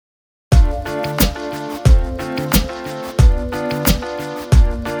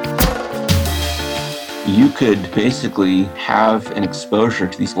could basically have an exposure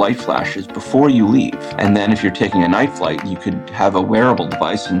to these light flashes before you leave. And then if you're taking a night flight, you could have a wearable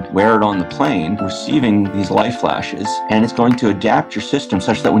device and wear it on the plane, receiving these light flashes, and it's going to adapt your system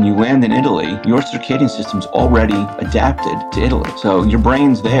such that when you land in Italy, your circadian system's already adapted to Italy. So your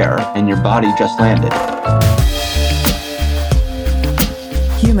brain's there and your body just landed.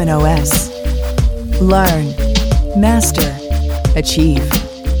 Human OS. Learn, master, achieve.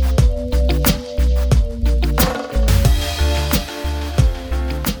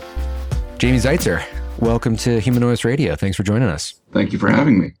 Jamie Zeitzer, welcome to Human OS Radio. Thanks for joining us. Thank you for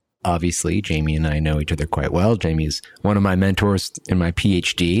having me. Obviously, Jamie and I know each other quite well. Jamie's one of my mentors in my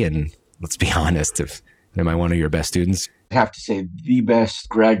PhD, and let's be honest, am I one of your best students? I have to say, the best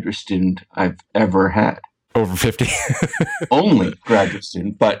graduate student I've ever had. Over 50? Only graduate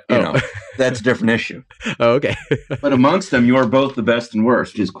student, but, you know, that's a different issue. Oh, okay. But amongst them, you are both the best and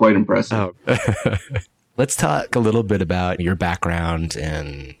worst, which is quite impressive. Oh. Let's talk a little bit about your background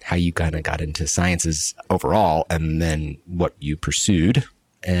and how you kind of got into sciences overall, and then what you pursued.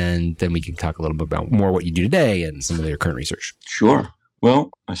 And then we can talk a little bit about more what you do today and some of your current research. Sure.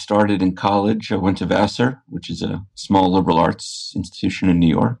 Well, I started in college. I went to Vassar, which is a small liberal arts institution in New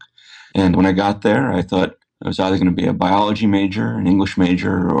York. And when I got there, I thought I was either going to be a biology major, an English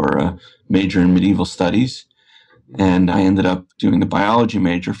major, or a major in medieval studies. And I ended up doing the biology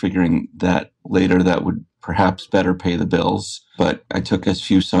major, figuring that later that would perhaps better pay the bills. But I took as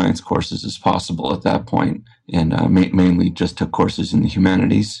few science courses as possible at that point, and mainly just took courses in the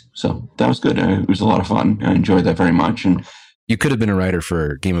humanities. So that was good. It was a lot of fun. I enjoyed that very much. And you could have been a writer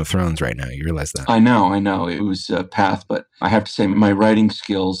for Game of Thrones right now. You realize that? I know. It was a path, but I have to say my writing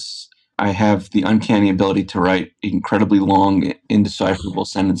skills, I have the uncanny ability to write incredibly long, indecipherable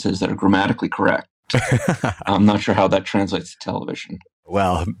sentences that are grammatically correct. I'm not sure how that translates to television.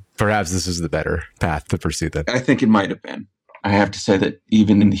 Well, perhaps this is the better path to pursue then. I think it might have been. I have to say that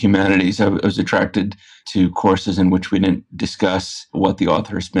even in the humanities, I was attracted to courses in which we didn't discuss what the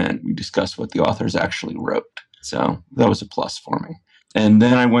authors meant. We discussed what the authors actually wrote. So that was a plus for me. And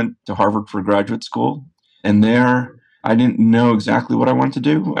then I went to Harvard for graduate school. And there, I didn't know exactly what I wanted to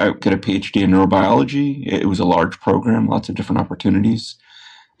do. I got a PhD in neurobiology. It was a large program, lots of different opportunities.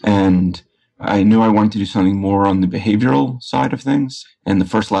 And I knew I wanted to do something more on the behavioral side of things. And the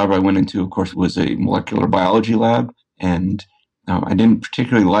first lab I went into, of course, was a molecular biology lab. And I didn't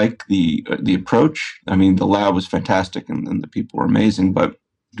particularly like the approach. I mean, the lab was fantastic and the people were amazing, but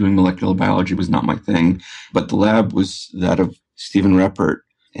doing molecular biology was not my thing. But the lab was that of Stephen Reppert,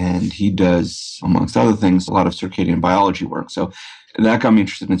 and he does, amongst other things, a lot of circadian biology work. So that got me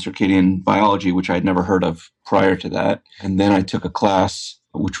interested in circadian biology, which I had never heard of prior to that. And then I took a class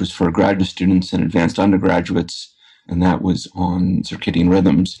which was for graduate students and advanced undergraduates, and that was on circadian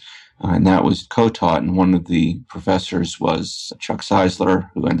rhythms. And that was co-taught, and one of the professors was Chuck Zeitzer,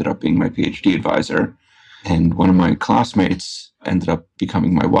 who ended up being my PhD advisor. And one of my classmates ended up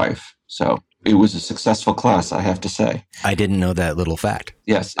becoming my wife. So it was a successful class, I have to say. I didn't know that little fact.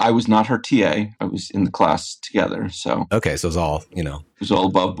 Yes, I was not her TA. I was in the class together. So okay, so it was all, it was all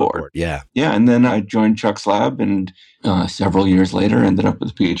above board. Yeah. Yeah, and then I joined Chuck's lab, and several years later ended up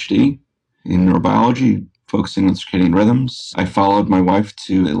with a PhD in neurobiology, focusing on circadian rhythms. I followed my wife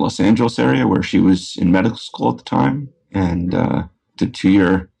to the Los Angeles area where she was in medical school at the time, and did a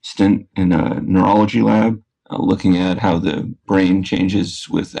 2-year stint in a neurology lab, looking at how the brain changes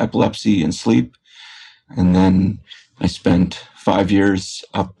with epilepsy and sleep. And then I spent 5 years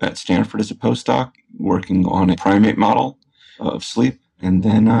up at Stanford as a postdoc working on a primate model of sleep. And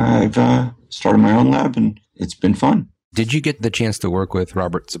then I've started my own lab, and it's been fun. Did you get the chance to work with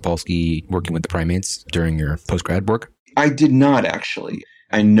Robert Sapolsky working with the primates during your postgrad work? I did not, actually.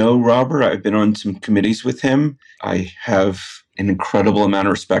 I know Robert. I've been on some committees with him. I have an incredible amount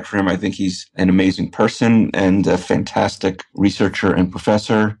of respect for him. I think he's an amazing person and a fantastic researcher and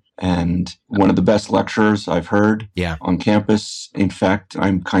professor, and one of the best lecturers I've heard on campus. In fact,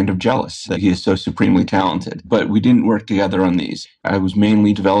 I'm kind of jealous that he is so supremely talented. But we didn't work together on these. I was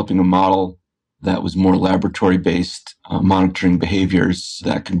mainly developing a model that was more laboratory-based, monitoring behaviors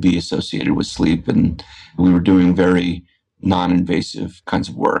that can be associated with sleep. And we were doing very non-invasive kinds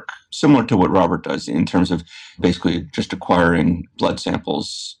of work, similar to what Robert does in terms of basically just acquiring blood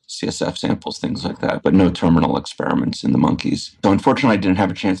samples, CSF samples, things like that, but no terminal experiments in the monkeys. So unfortunately, I didn't have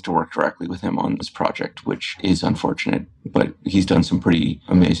a chance to work directly with him on this project, which is unfortunate, but he's done some pretty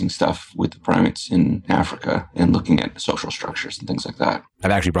amazing stuff with the primates in Africa and looking at social structures and things like that.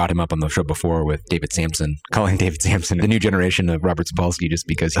 I've actually brought him up on the show before with David Sampson, calling David Sampson the new generation of Robert Sapolsky, just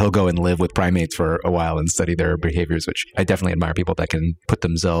because he'll go and live with primates for a while and study their behaviors, which I definitely admire people that can put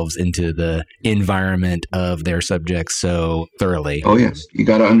themselves into the environment of their subjects so thoroughly. Oh, yes. You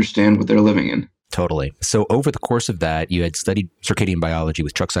got to understand what they're living in. Totally. So over the course of that, you had studied circadian biology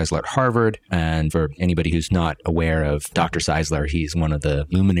with Chuck Zeitzer at Harvard. And for anybody who's not aware of Dr. Zeitzer, he's one of the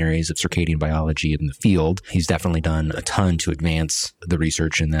luminaries of circadian biology in the field. He's definitely done a ton to advance the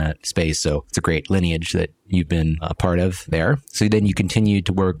research in that space. So it's a great lineage that you've been a part of there. So then you continued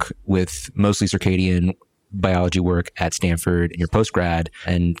to work with mostly circadian biology work at Stanford in your postgrad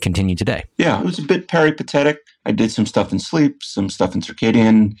and continue today. Yeah, it was a bit peripatetic. I did some stuff in sleep, some stuff in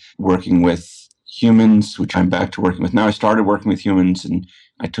circadian, working with humans, which I'm back to working with now. I started working with humans and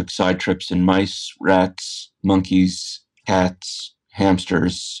I took side trips in mice, rats, monkeys, cats,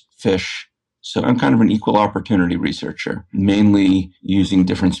 hamsters, fish. So I'm kind of an equal opportunity researcher, mainly using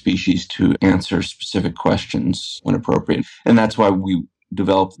different species to answer specific questions when appropriate. And that's why we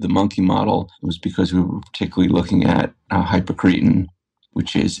developed the monkey model. It was because we were particularly looking at hypocretin,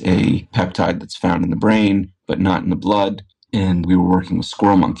 which is a peptide that's found in the brain, but not in the blood. And we were working with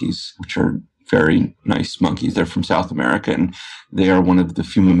squirrel monkeys, which are very nice monkeys. They're from South America, and they are one of the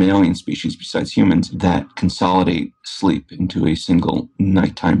few mammalian species besides humans that consolidate sleep into a single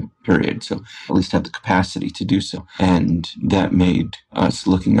nighttime period. So at least have the capacity to do so. And that made us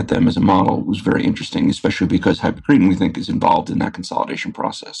looking at them as a model was very interesting, especially because hypocretin, we think, is involved in that consolidation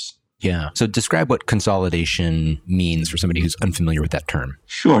process. Yeah. So describe what consolidation means for somebody who's unfamiliar with that term.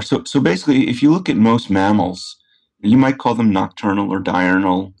 Sure. So basically, if you look at most mammals, you might call them nocturnal or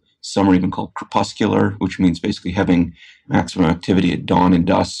diurnal. Some are even called crepuscular, which means basically having maximum activity at dawn and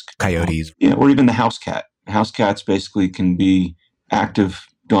dusk. Coyotes. Yeah, or even the house cat. House cats basically can be active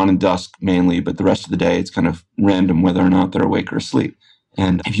dawn and dusk mainly, but the rest of the day it's kind of random whether or not they're awake or asleep.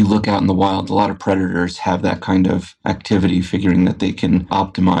 And if you look out in the wild, a lot of predators have that kind of activity, figuring that they can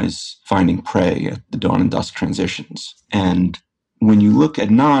optimize finding prey at the dawn and dusk transitions. And when you look at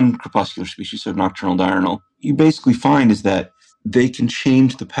non-crepuscular species, so nocturnal, diurnal, you basically find is that they can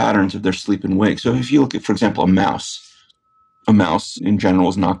change the patterns of their sleep and wake. So if you look at, for example, a mouse in general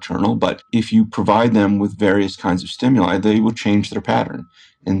is nocturnal, but if you provide them with various kinds of stimuli, they will change their pattern.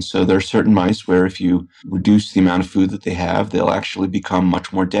 And so there are certain mice where if you reduce the amount of food that they have, they'll actually become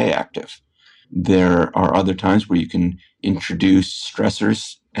much more day active. There are other times where you can introduce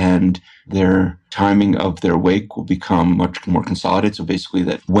stressors and their timing of their wake will become much more consolidated. So basically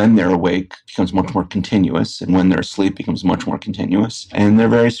that when they're awake becomes much more continuous and when they're asleep becomes much more continuous. And there are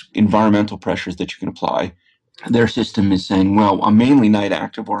various environmental pressures that you can apply. Their system is saying, well, I'm mainly night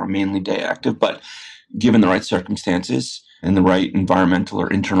active or I'm mainly day active, but given the right circumstances and the right environmental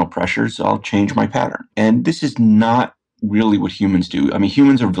or internal pressures, I'll change my pattern. And this is not really what humans do. I mean,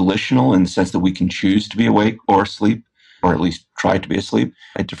 humans are volitional in the sense that we can choose to be awake or asleep, or at least try to be asleep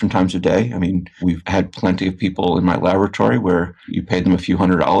at different times of day. I mean, we've had plenty of people in my laboratory where you pay them a few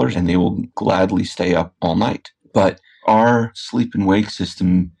 $100s and they will gladly stay up all night. But our sleep and wake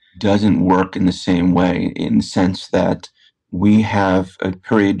system doesn't work in the same way, in the sense that we have a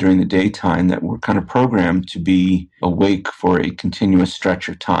period during the daytime that we're kind of programmed to be awake for a continuous stretch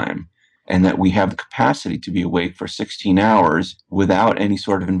of time, and that we have the capacity to be awake for 16 hours without any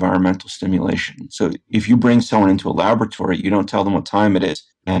sort of environmental stimulation. So if you bring someone into a laboratory, you don't tell them what time it is,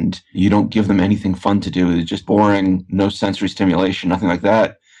 and you don't give them anything fun to do. It's just boring, no sensory stimulation, nothing like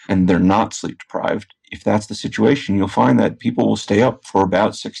that, and they're not sleep deprived. If that's the situation, you'll find that people will stay up for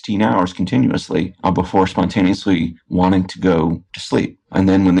about 16 hours continuously before spontaneously wanting to go to sleep. And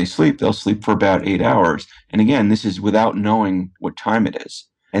then when they sleep, they'll sleep for about 8 hours. And again, this is without knowing what time it is.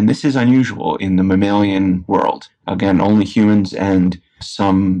 And this is unusual in the mammalian world. Again, only humans and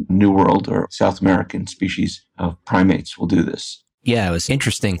some New World or South American species of primates will do this. Yeah, it was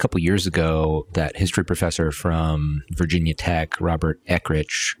interesting. A couple of years ago, that history professor from Virginia Tech, Robert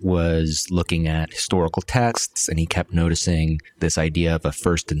Eckrich, was looking at historical texts, and he kept noticing this idea of a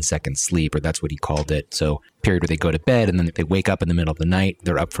first and second sleep, or that's what he called it. So period where they go to bed, and then they wake up in the middle of the night.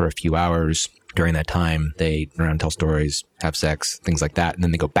 They're up for a few hours. During that time, they run around, tell stories, have sex, things like that. And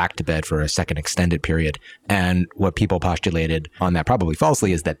then they go back to bed for a second extended period. And what people postulated on that, probably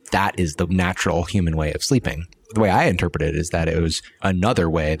falsely, is that that is the natural human way of sleeping. The way I interpret it is that it was another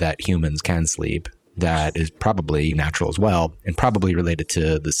way that humans can sleep that is probably natural as well, and probably related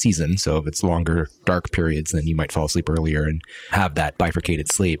to the season. So if it's longer, dark periods, then you might fall asleep earlier and have that bifurcated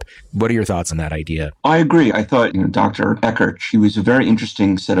sleep. What are your thoughts on that idea? I agree. I thought, Dr. Eckert, he was a very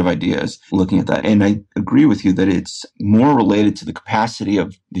interesting set of ideas looking at that. And I agree with you that it's more related to the capacity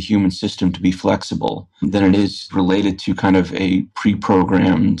of the human system to be flexible than it is related to kind of a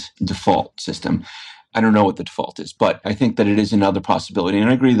pre-programmed default system. I don't know what the default is, but I think that it is another possibility. And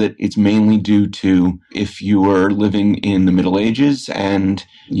I agree that it's mainly due to if you were living in the Middle Ages and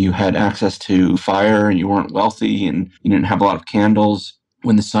you had access to fire and you weren't wealthy and you didn't have a lot of candles,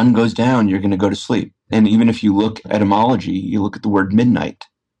 when the sun goes down, you're going to go to sleep. And even if you look at etymology, you look at the word midnight.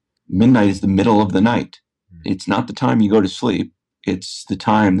 Midnight is the middle of the night. It's not the time you go to sleep. It's the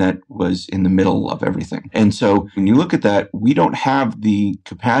time that was in the middle of everything. And so when you look at that, we don't have the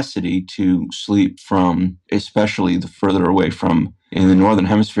capacity to sleep from, especially the further away from in the Northern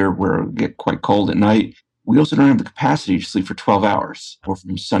Hemisphere where it get quite cold at night. We also don't have the capacity to sleep for 12 hours or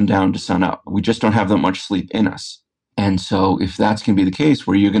from sundown to sunup. We just don't have that much sleep in us. And so if that's going to be the case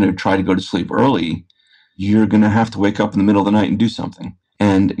where you're going to try to go to sleep early, you're going to have to wake up in the middle of the night and do something.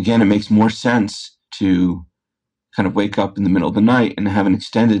 And again, it makes more sense to kind of wake up in the middle of the night and have an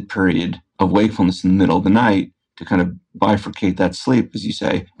extended period of wakefulness in the middle of the night to kind of bifurcate that sleep, as you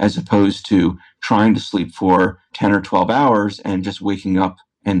say, as opposed to trying to sleep for 10 or 12 hours and just waking up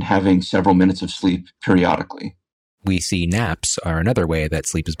and having several minutes of sleep periodically. We see naps are another way that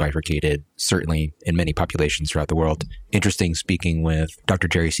sleep is bifurcated, certainly in many populations throughout the world. Interesting, speaking with Dr.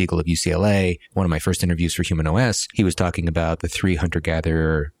 Jerry Siegel of UCLA, one of my first interviews for Human OS, he was talking about the 3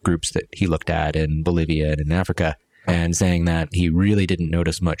 hunter-gatherer groups that he looked at in Bolivia and in Africa, and saying that he really didn't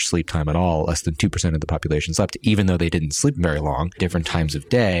notice much sleep time at all. Less than 2% of the population slept, even though they didn't sleep very long, different times of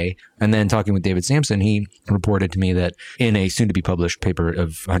day. And then talking with David Sampson, he reported to me that in a soon-to-be-published paper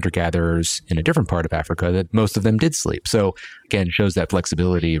of hunter-gatherers in a different part of Africa, that most of them did sleep. So again, shows that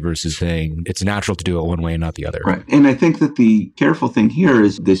flexibility versus saying it's natural to do it one way and not the other. Right. And I think that the careful thing here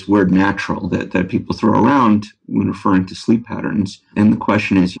is this word natural that people throw around when referring to sleep patterns. And the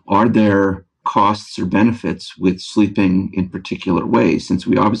question is, are there costs or benefits with sleeping in particular ways, since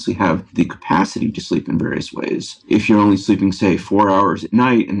we obviously have the capacity to sleep in various ways. If you're only sleeping, say, 4 hours at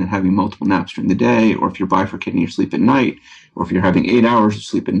night and then having multiple naps during the day, or if you're bifurcating your sleep at night, or if you're having 8 hours of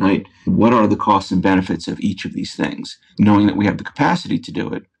sleep at night, what are the costs and benefits of each of these things? Knowing that we have the capacity to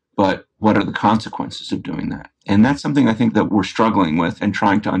do it, but what are the consequences of doing that? And that's something I think that we're struggling with and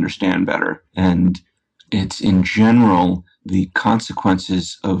trying to understand better. And it's in general, the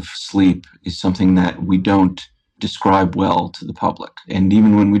consequences of sleep is something that we don't describe well to the public. And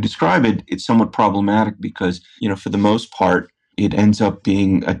even when we describe it, it's somewhat problematic because, for the most part, it ends up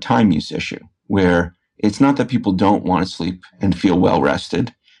being a time use issue where it's not that people don't want to sleep and feel well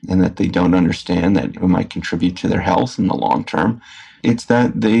rested and that they don't understand that it might contribute to their health in the long term. It's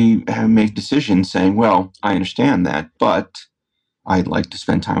that they make decisions saying, well, I understand that, but I'd like to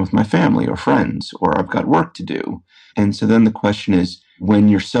spend time with my family or friends, or I've got work to do. And so then the question is, when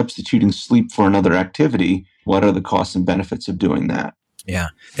you're substituting sleep for another activity, what are the costs and benefits of doing that? Yeah.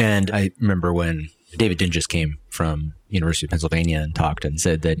 And I remember when David Dinges came from University of Pennsylvania and talked and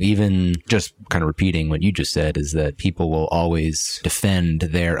said that even just kind of repeating what you just said is that people will always defend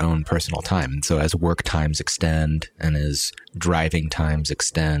their own personal time. And so as work times extend and as driving times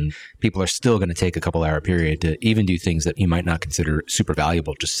extend, people are still going to take a couple hour period to even do things that you might not consider super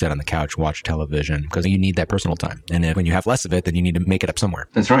valuable. Just sit on the couch, watch television, because you need that personal time. And when you have less of it, then you need to make it up somewhere.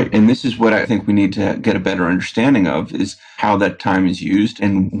 That's right. And this is what I think we need to get a better understanding of is how that time is used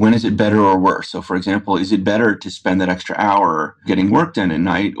and when is it better or worse. So for example, is it better to spend that extra hour getting work done at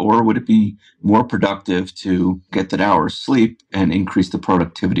night, or would it be more productive to get that hour of sleep and increase the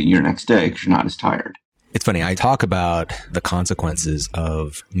productivity your next day because you're not as tired? It's funny, I talk about the consequences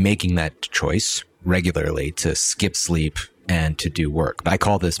of making that choice regularly to skip sleep and to do work. I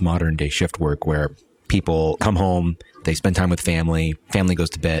call this modern day shift work, where people come home, they spend time with family goes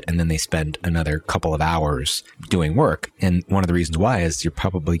to bed, and then they spend another couple of hours doing work. And one of the reasons why is you're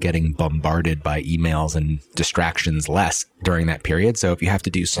probably getting bombarded by emails and distractions less during that period. So if you have to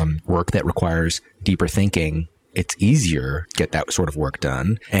do some work that requires deeper thinking, it's easier to get that sort of work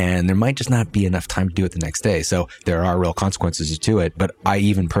done. And there might just not be enough time to do it the next day. So there are real consequences to it. But I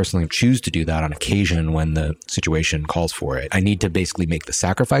even personally choose to do that on occasion when the situation calls for it. I need to basically make the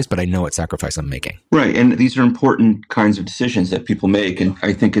sacrifice, but I know what sacrifice I'm making. Right. And these are important kinds of decisions that people make. And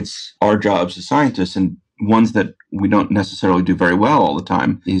I think it's our jobs as scientists, and ones that we don't necessarily do very well all the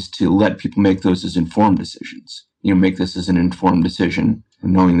time, is to let people make those as informed decisions. Make this as an informed decision,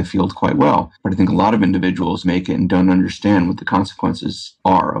 knowing the field quite well. But I think a lot of individuals make it and don't understand what the consequences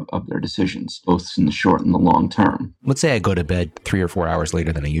are of their decisions, both in the short and the long term. Let's say I go to bed 3 or 4 hours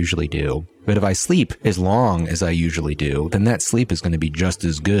later than I usually do. But if I sleep as long as I usually do, then that sleep is going to be just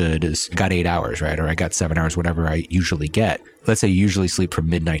as good as I got 8 hours, right? Or I got 7 hours, whatever I usually get. Let's say you usually sleep from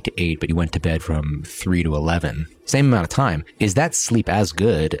midnight to 8, but you went to bed from 3 to 11. Same amount of time. Is that sleep as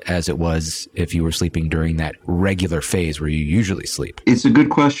good as it was if you were sleeping during that regular phase where you usually sleep? It's a a good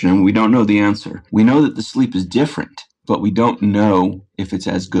question, and we don't know the answer. We know that the sleep is different, but we don't know if it's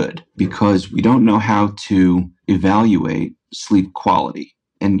as good because we don't know how to evaluate sleep quality.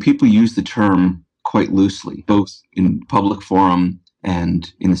 And people use the term quite loosely, both in public forum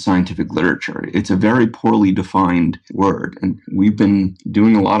and in the scientific literature. It's a very poorly defined word. And we've been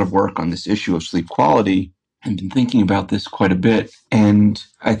doing a lot of work on this issue of sleep quality and been thinking about this quite a bit. And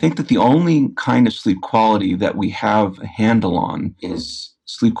I think that the only kind of sleep quality that we have a handle on is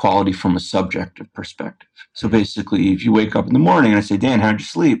sleep quality from a subjective perspective. So basically, if you wake up in the morning and I say, Dan, how'd you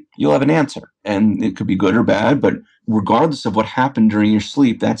sleep? You'll have an answer. And it could be good or bad, but regardless of what happened during your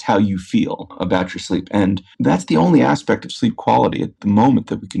sleep, that's how you feel about your sleep. And that's the only aspect of sleep quality at the moment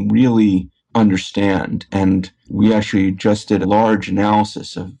that we can really understand. And we actually just did a large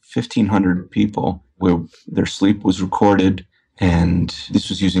analysis of 1,500 people where their sleep was recorded. And this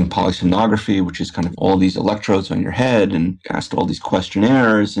was using polysomnography, which is kind of all these electrodes on your head, and asked all these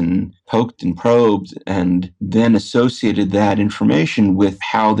questionnaires and poked and probed, and then associated that information with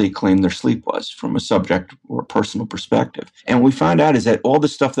how they claimed their sleep was from a subject or a personal perspective. And what we found out is that all the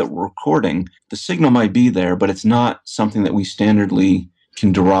stuff that we're recording, the signal might be there, but it's not something that we standardly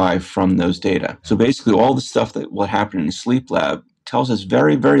can derive from those data. So basically, all the stuff that will happen in a sleep lab tells us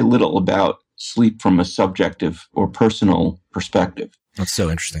very, very little about sleep from a subjective or personal perspective. That's so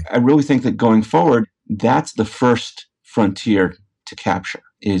interesting. I really think that going forward, that's the first frontier to capture,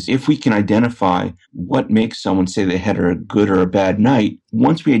 is if we can identify what makes someone say they had a good or a bad night.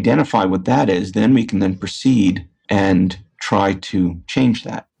 Once we identify what that is, then we can then proceed and try to change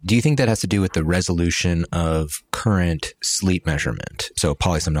that. Do you think that has to do with the resolution of current sleep measurement? So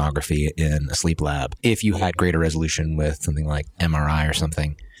polysomnography in a sleep lab. If you had greater resolution with something like MRI or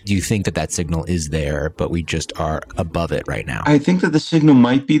something, do you think that that signal is there, but we just are above it right now? I think that the signal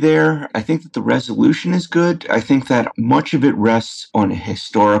might be there. I think that the resolution is good. I think that much of it rests on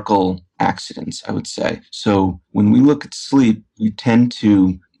historical accidents, I would say. So when we look at sleep, we tend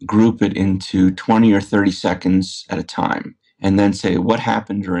to group it into 20 or 30 seconds at a time, and then say what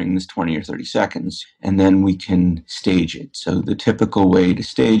happened during this 20 or 30 seconds, and then we can stage it. So the typical way to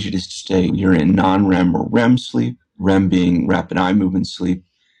stage it is to say you're in non-REM or REM sleep, REM being rapid eye movement sleep,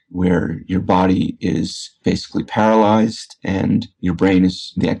 where your body is basically paralyzed and your brain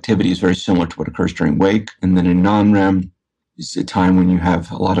the activity is very similar to what occurs during wake. And then in non-REM is a time when you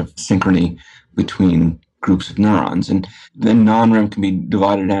have a lot of synchrony between groups of neurons. And then non-REM can be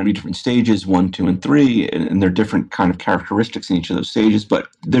divided down into different stages, 1, 2, and 3, and there are different kind of characteristics in each of those stages, but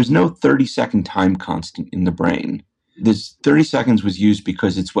there's no 30-second time constant in the brain. This 30 seconds was used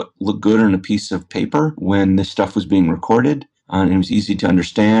because it's what looked good on a piece of paper when this stuff was being recorded. And it was easy to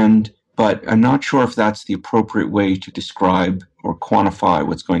understand, but I'm not sure if that's the appropriate way to describe or quantify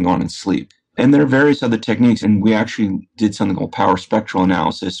what's going on in sleep. And there are various other techniques, and we actually did something called power spectral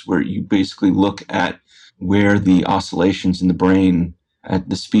analysis, where you basically look at where the oscillations in the brain, at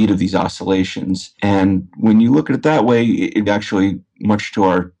the speed of these oscillations. And when you look at it that way, it actually, much to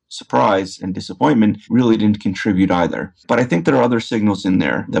our surprise and disappointment, really didn't contribute either. But I think there are other signals in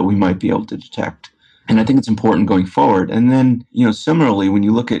there that we might be able to detect. And I think it's important going forward. And then, similarly, when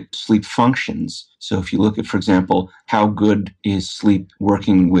you look at sleep functions, so if you look at, for example, how good is sleep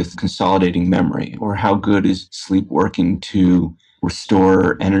working with consolidating memory, or how good is sleep working to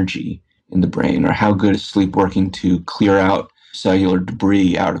restore energy in the brain, or how good is sleep working to clear out cellular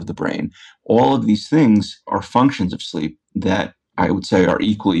debris out of the brain, all of these things are functions of sleep that I would say are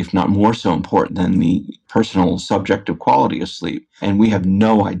equally, if not more so important than the personal subjective quality of sleep. And we have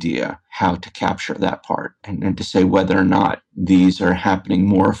no idea how to capture that part and to say whether or not these are happening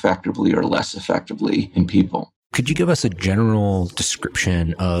more effectively or less effectively in people. Could you give us a general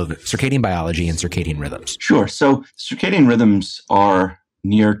description of circadian biology and circadian rhythms? Sure. So circadian rhythms are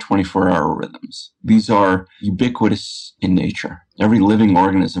near 24-hour rhythms. These are ubiquitous in nature. Every living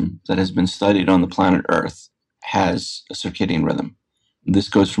organism that has been studied on the planet Earth has a circadian rhythm. This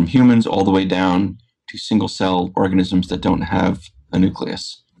goes from humans all the way down to single-cell organisms that don't have a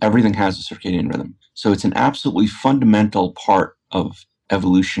nucleus. Everything has a circadian rhythm. So it's an absolutely fundamental part of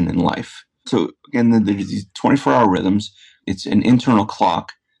evolution in life. So again, there's these 24-hour rhythms. It's an internal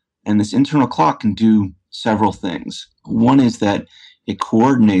clock, and this internal clock can do several things. One is that it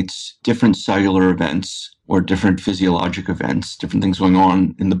coordinates different cellular events or different physiologic events, different things going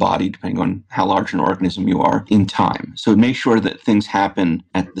on in the body, depending on how large an organism you are, in time. So it makes sure that things happen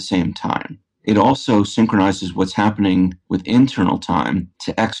at the same time. It also synchronizes what's happening with internal time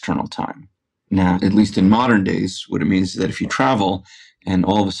to external time. Now, at least in modern days, what it means is that if you travel, and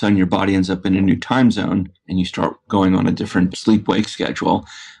all of a sudden your body ends up in a new time zone and you start going on a different sleep-wake schedule,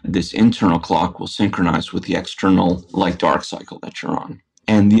 this internal clock will synchronize with the external light-dark cycle that you're on.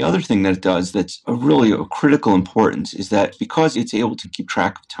 And the other thing that it does that's really of critical importance is that because it's able to keep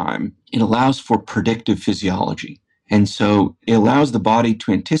track of time, it allows for predictive physiology. And so it allows the body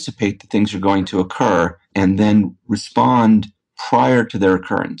to anticipate that things are going to occur and then respond prior to their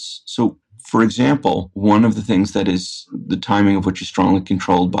occurrence. So, for example, one of the things that is the timing of which is strongly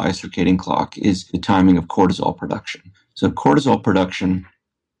controlled by a circadian clock is the timing of cortisol production. So cortisol production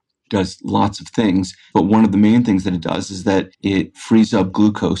does lots of things, but one of the main things that it does is that it frees up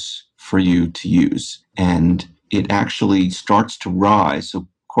glucose for you to use, and it actually starts to rise. So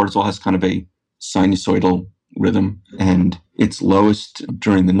cortisol has kind of a sinusoidal rhythm, and it's lowest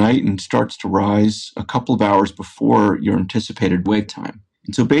during the night and starts to rise a couple of hours before your anticipated wake time.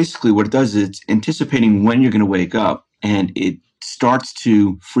 And so basically what it does is it's anticipating when you're going to wake up, and it starts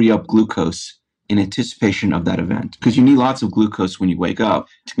to free up glucose in anticipation of that event, because you need lots of glucose when you wake up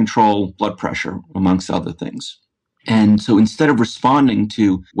to control blood pressure, amongst other things. And so instead of responding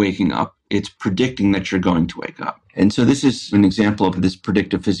to waking up, it's predicting that you're going to wake up. And so this is an example of this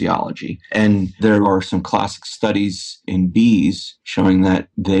predictive physiology. And there are some classic studies in bees showing that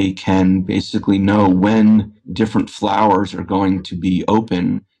they can basically know when different flowers are going to be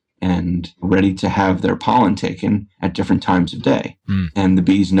open and ready to have their pollen taken at different times of day. And the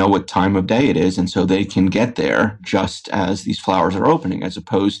bees know what time of day it is, and so they can get there just as these flowers are opening, as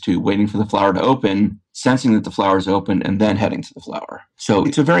opposed to waiting for the flower to open, sensing that the flower is open, and then heading to the flower. So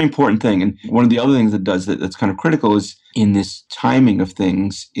it's a very important thing. And one of the other things that does that's kind of critical is in this timing of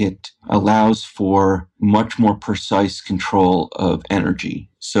things, it allows for much more precise control of energy.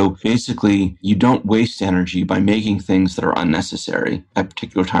 So basically, you don't waste energy by making things that are unnecessary at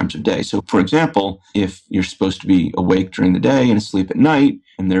particular times of day. So for example, if you're supposed to be awake during the day and asleep at night,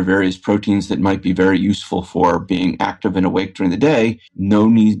 and there are various proteins that might be very useful for being active and awake during the day, no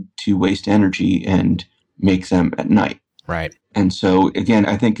need to waste energy and make them at night. Right. And so, again,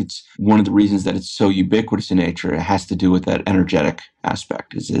 I think it's one of the reasons that it's so ubiquitous in nature. It has to do with that energetic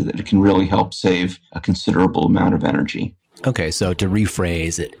aspect, is that it can really help save a considerable amount of energy. Okay, so to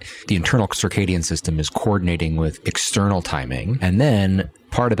rephrase it, the internal circadian system is coordinating with external timing, and then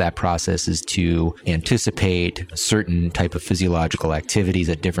part of that process is to anticipate a certain type of physiological activities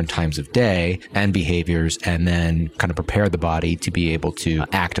at different times of day and behaviors, and then kind of prepare the body to be able to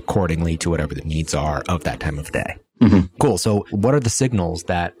act accordingly to whatever the needs are of that time of day. Mm-hmm. Cool. So what are the signals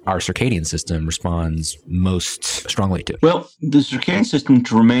that our circadian system responds most strongly to? Well, the circadian system,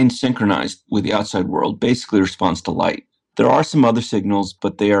 to remain synchronized with the outside world, basically responds to light. There are some other signals,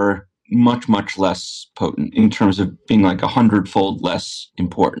 but they are much, much less potent in terms of being like 100-fold less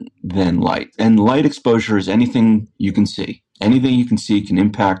important than light. And light exposure is anything you can see. Anything you can see can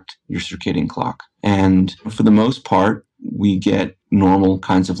impact your circadian clock. And for the most part, we get normal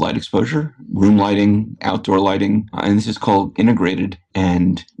kinds of light exposure, room lighting, outdoor lighting, and this is called integrated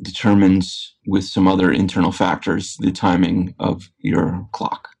and determines with some other internal factors the timing of your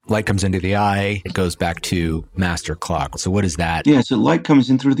clock. Light comes into the eye, it goes back to master clock. So what is that? Yeah, so light comes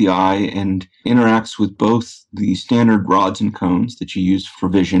in through the eye and interacts with both the standard rods and cones that you use for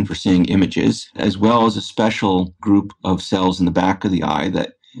vision, for seeing images, as well as a special group of cells in the back of the eye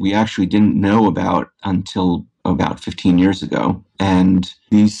that we actually didn't know about until about 15 years ago. And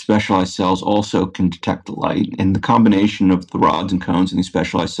these specialized cells also can detect the light. And the combination of the rods and cones and these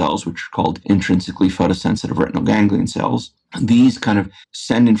specialized cells, which are called intrinsically photosensitive retinal ganglion cells, these kind of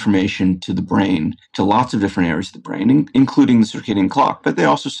send information to the brain, to lots of different areas of the brain, including the circadian clock. But they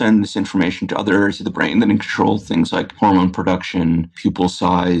also send this information to other areas of the brain that control things like hormone production, pupil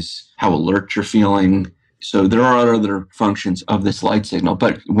size, how alert you're feeling. So there are other functions of this light signal,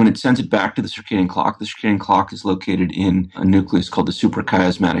 but when it sends it back to the circadian clock is located in a nucleus called the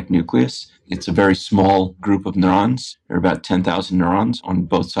suprachiasmatic nucleus. It's a very small group of neurons. There are about 10,000 neurons on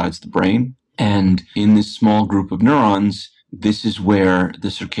both sides of the brain. And in this small group of neurons, this is where the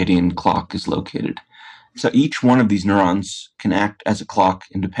circadian clock is located. So each one of these neurons can act as a clock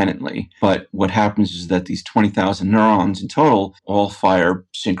independently. But what happens is that these 20,000 neurons in total all fire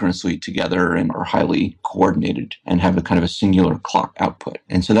synchronously together and are highly coordinated and have a kind of a singular clock output.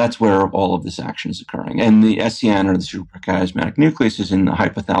 And so that's where all of this action is occurring. And the SCN, or the suprachiasmatic nucleus, is in the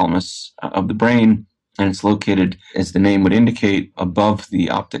hypothalamus of the brain. And it's located, as the name would indicate, above the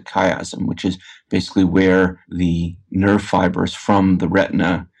optic chiasm, which is basically where the nerve fibers from the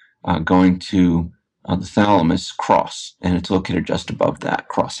retina going to the thalamus cross, and it's located just above that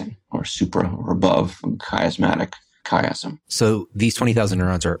crossing, or supra or above chiasmatic chiasm. So these 20,000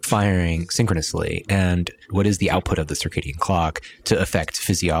 neurons are firing synchronously. And what is the output of the circadian clock to affect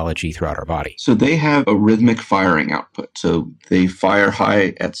physiology throughout our body? So they have a rhythmic firing output. So they fire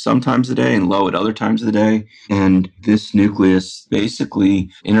high at some times of the day and low at other times of the day. And this nucleus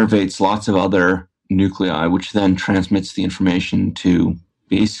basically innervates lots of other nuclei, which then transmits the information to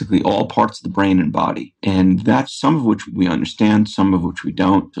basically all parts of the brain and body. And that's some of which we understand, some of which we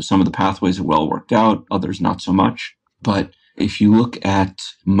don't. So some of the pathways are well worked out, others not so much. But if you look at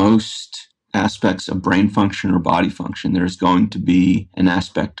most aspects of brain function or body function, there's going to be an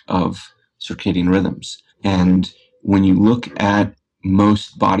aspect of circadian rhythms. And when you look at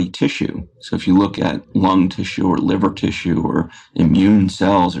most body tissue, so if you look at lung tissue or liver tissue or immune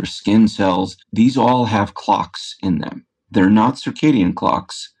cells or skin cells, these all have clocks in them. They're not circadian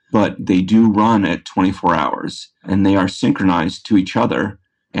clocks, but they do run at 24 hours, and they are synchronized to each other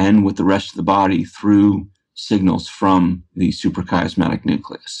and with the rest of the body through signals from the suprachiasmatic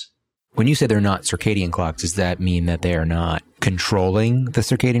nucleus. When you say they're not circadian clocks, does that mean that they are not controlling the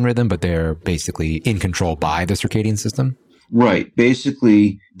circadian rhythm, but they're basically in control by the circadian system? Right.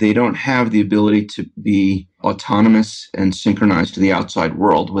 Basically, they don't have the ability to be autonomous and synchronized to the outside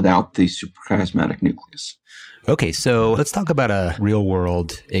world without the suprachiasmatic nucleus. Okay, so let's talk about a real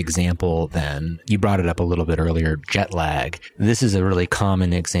world example then. You brought it up a little bit earlier, jet lag. This is a really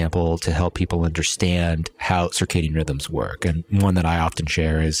common example to help people understand how circadian rhythms work. And one that I often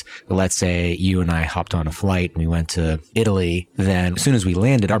share is, let's say you and I hopped on a flight and we went to Italy. Then as soon as we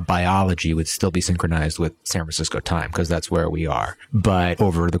landed, our biology would still be synchronized with San Francisco time because that's where we are. But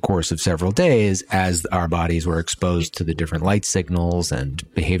over the course of several days, as our bodies were exposed to the different light signals and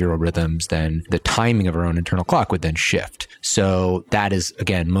behavioral rhythms, then the timing of our own internal clock would then shift. So that is,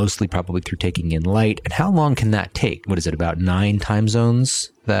 again, mostly probably through taking in light. And how long can that take? What is it, about 9 time zones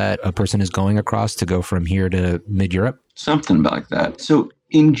that a person is going across to go from here to mid-Europe? Something like that. So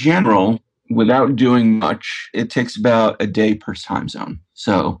in general, without doing much, it takes about a day per time zone.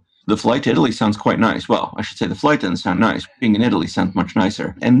 So the flight to Italy sounds quite nice. Well, I should say the flight doesn't sound nice. Being in Italy sounds much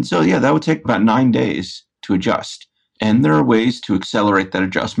nicer. And so, yeah, that would take about 9 days to adjust. And there are ways to accelerate that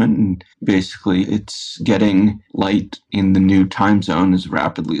adjustment. And basically, it's getting light in the new time zone as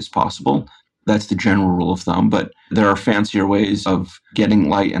rapidly as possible. That's the general rule of thumb. But there are fancier ways of getting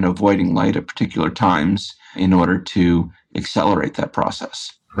light and avoiding light at particular times in order to accelerate that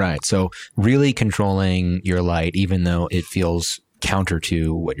process. Right. So really controlling your light, even though it feels counter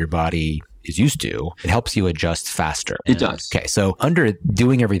to what your body is used to, it helps you adjust faster. It does. Okay. So under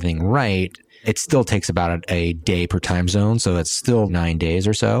doing everything right, it still takes about a day per time zone. So it's still 9 days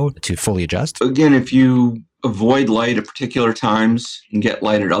or so to fully adjust. Again, if you avoid light at particular times and get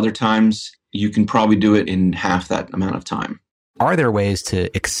light at other times, you can probably do it in half that amount of time. Are there ways to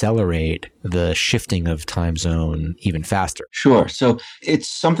accelerate the shifting of time zone even faster? Sure. So it's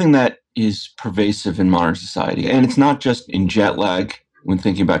something that is pervasive in modern society. And it's not just in jet lag when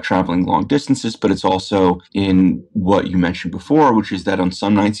thinking about traveling long distances, but it's also in what you mentioned before, which is that on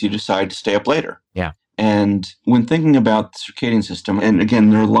some nights you decide to stay up later. Yeah. And when thinking about the circadian system, and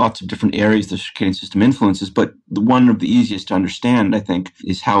again, there are lots of different areas the circadian system influences, but one of the easiest to understand, I think,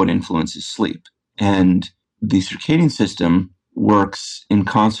 is how it influences sleep. And the circadian system works in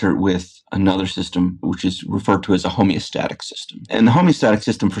concert with another system, which is referred to as a homeostatic system. And the homeostatic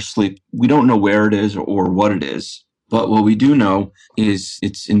system for sleep, we don't know where it is or what it is. But what we do know is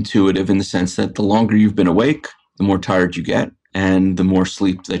it's intuitive in the sense that the longer you've been awake, the more tired you get. And the more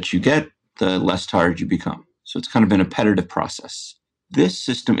sleep that you get, the less tired you become. So it's kind of an appetitive process. This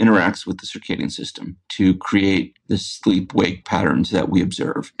system interacts with the circadian system to create the sleep-wake patterns that we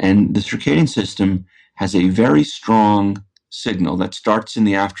observe. And the circadian system has a very strong signal that starts in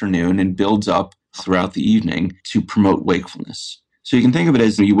the afternoon and builds up throughout the evening to promote wakefulness. So you can think of it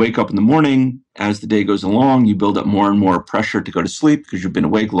as you wake up in the morning, as the day goes along, you build up more and more pressure to go to sleep because you've been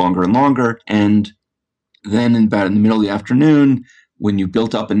awake longer and longer. And then in the middle of the afternoon, when you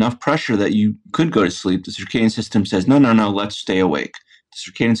built up enough pressure that you could go to sleep, the circadian system says, no, let's stay awake.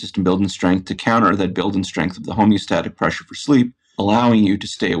 The circadian system builds in strength to counter that build in strength of the homeostatic pressure for sleep, allowing you to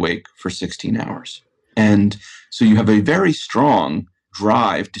stay awake for 16 hours. And so you have a very strong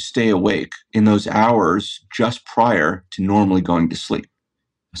drive to stay awake in those hours just prior to normally going to sleep.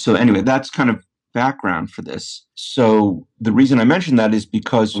 So anyway, that's kind of background for this. So the reason I mention that is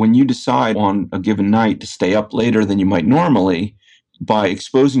because when you decide on a given night to stay up later than you might normally, by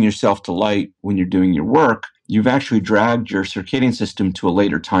exposing yourself to light when you're doing your work, you've actually dragged your circadian system to a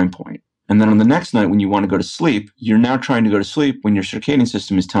later time point. And then on the next night when you want to go to sleep, you're now trying to go to sleep when your circadian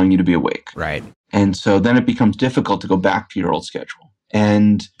system is telling you to be awake. Right. And so then it becomes difficult to go back to your old schedule.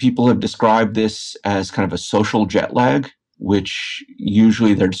 And people have described this as kind of a social jet lag, which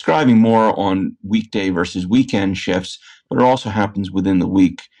usually they're describing more on weekday versus weekend shifts, but it also happens within the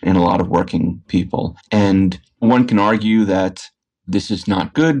week in a lot of working people. And one can argue that this is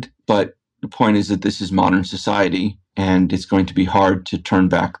not good, but the point is that this is modern society, and it's going to be hard to turn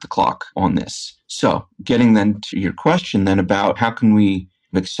back the clock on this. So getting then to your question then about how can we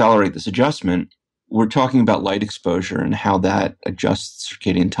accelerate this adjustment, we're talking about light exposure and how that adjusts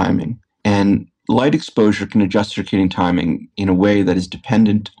circadian timing. And light exposure can adjust circadian timing in a way that is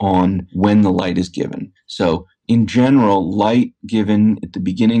dependent on when the light is given. So in general, light given at the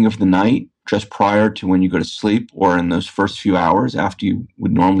beginning of the night, just prior to when you go to sleep or in those first few hours after you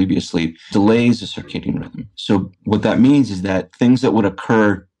would normally be asleep, delays the circadian rhythm. So what that means is that things that would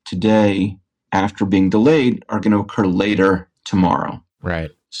occur today after being delayed are going to occur later tomorrow.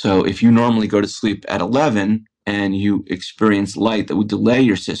 Right. So if you normally go to sleep at 11 and you experience light that would delay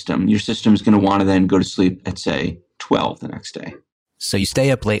your system is going to want to then go to sleep at, say, 12 the next day. So you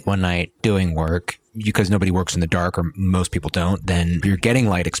stay up late one night doing work because nobody works in the dark, or most people don't, then you're getting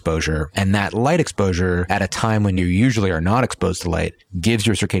light exposure. And that light exposure at a time when you usually are not exposed to light gives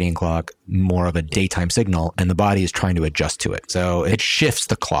your circadian clock more of a daytime signal, and the body is trying to adjust to it. So it shifts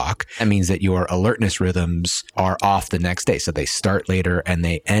the clock. That means that your alertness rhythms are off the next day. So they start later and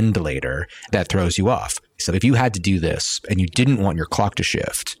they end later. That throws you off. So if you had to do this and you didn't want your clock to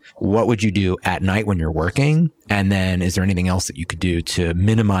shift, what would you do at night when you're working? And then is there anything else that you could do to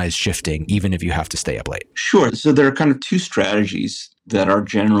minimize shifting, even if you have to stay up late? Sure. So there are kind of two strategies that are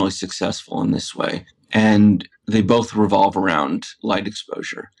generally successful in this way, and they both revolve around light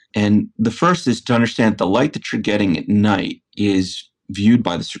exposure. And the first is to understand the light that you're getting at night is viewed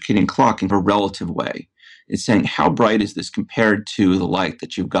by the circadian clock in a relative way. It's saying, how bright is this compared to the light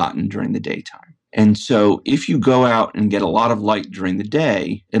that you've gotten during the daytime? And so if you go out and get a lot of light during the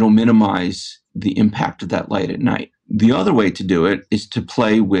day, it'll minimize the impact of that light at night. The other way to do it is to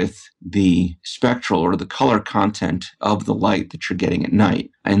play with the spectral or the color content of the light that you're getting at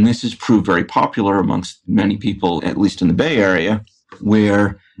night. And this has proved very popular amongst many people, at least in the Bay Area,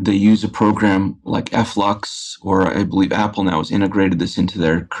 where they use a program like Flux, or I believe Apple now has integrated this into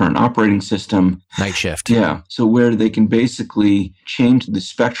their current operating system. Night shift. Yeah. So where they can basically change the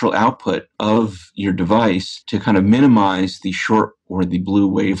spectral output of your device to kind of minimize the short or the blue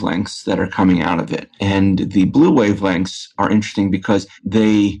wavelengths that are coming out of it. And the blue wavelengths are interesting because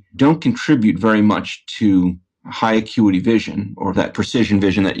they don't contribute very much to high acuity vision or that precision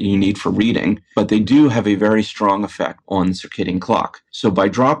vision that you need for reading, but they do have a very strong effect on the circadian clock. So by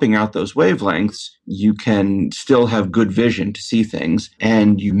dropping out those wavelengths, you can still have good vision to see things,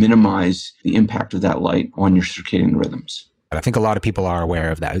 and you minimize the impact of that light on your circadian rhythms. I think a lot of people are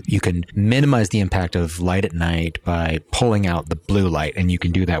aware of that. You can minimize the impact of light at night by pulling out the blue light, and you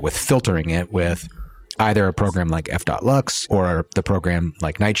can do that with filtering it with either a program like Lux or the program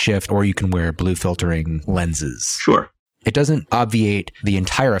like Night Shift, or you can wear blue filtering lenses. Sure. It doesn't obviate the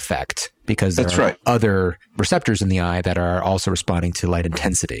entire effect because there are other receptors in the eye that are also responding to light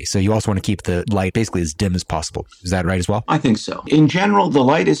intensity. So you also want to keep the light basically as dim as possible. Is that right as well? I think so. In general, the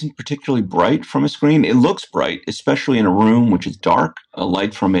light isn't particularly bright from a screen. It looks bright, especially in a room which is dark. A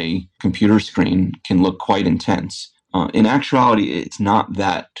light from a computer screen can look quite intense. In actuality, it's not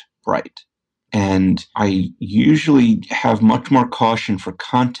that bright. And I usually have much more caution for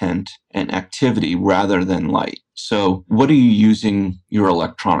content and activity rather than light. So what are you using your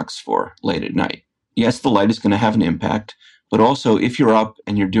electronics for late at night? Yes, the light is going to have an impact, but also if you're up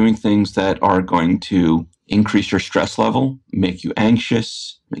and you're doing things that are going to increase your stress level, make you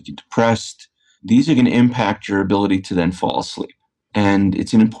anxious, make you depressed, these are going to impact your ability to then fall asleep. And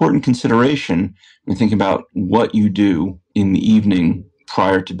it's an important consideration when you think about what you do in the evening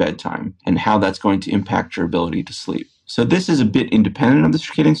prior to bedtime and how that's going to impact your ability to sleep. So this is a bit independent of the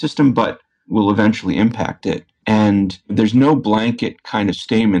circadian system, but will eventually impact it. And there's no blanket kind of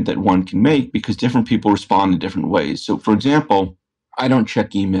statement that one can make because different people respond in different ways. So for example, I don't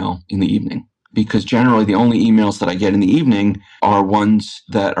check email in the evening because generally the only emails that I get in the evening are ones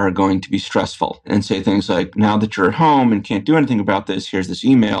that are going to be stressful and say things like, now that you're at home and can't do anything about this, here's this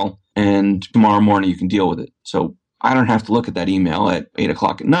email, and tomorrow morning you can deal with it. So I don't have to look at that email at 8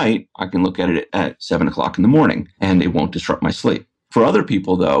 o'clock at night. I can look at it at 7 o'clock in the morning, and it won't disrupt my sleep. For other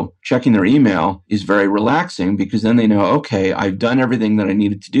people, though, checking their email is very relaxing because then they know, okay, I've done everything that I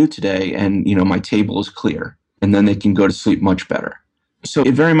needed to do today, and my table is clear. And then they can go to sleep much better. So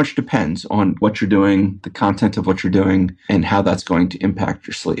it very much depends on what you're doing, the content of what you're doing, and how that's going to impact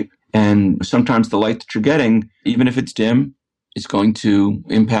your sleep. And sometimes the light that you're getting, even if it's dim, is going to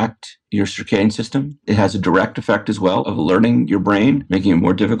impact your circadian system. It has a direct effect as well of alerting your brain, making it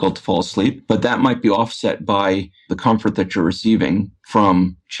more difficult to fall asleep. But that might be offset by the comfort that you're receiving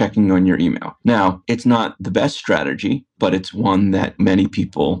from checking on your email. Now, it's not the best strategy, but it's one that many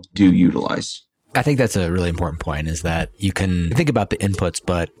people do utilize. I think that's a really important point, is that you can think about the inputs,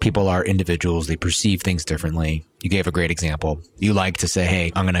 but people are individuals. They perceive things differently. You gave a great example. You like to say,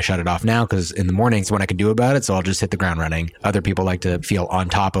 hey, I'm going to shut it off now because in the mornings when I can do about it, so I'll just hit the ground running. Other people like to feel on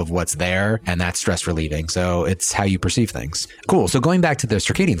top of what's there, and that's stress relieving. So it's how you perceive things. Cool. So going back to the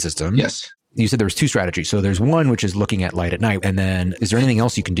circadian system. Yes. You said there was two strategies. So there's one, which is looking at light at night. And then is there anything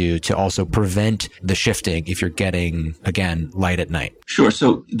else you can do to also prevent the shifting if you're getting, again, light at night? Sure.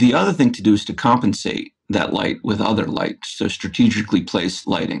 So the other thing to do is to compensate that light with other light. So strategically placed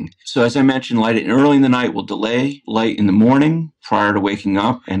lighting. So as I mentioned, light early in the night will delay light in the morning prior to waking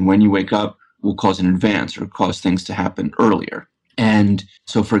up. And when you wake up, will cause an advance or cause things to happen earlier. And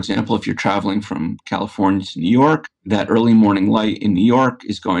so, for example, if you're traveling from California to New York, that early morning light in New York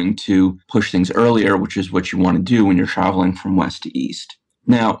is going to push things earlier, which is what you want to do when you're traveling from west to east.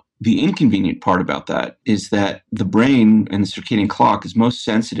 Now, the inconvenient part about that is that the brain and the circadian clock is most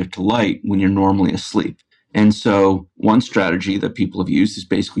sensitive to light when you're normally asleep. And so one strategy that people have used is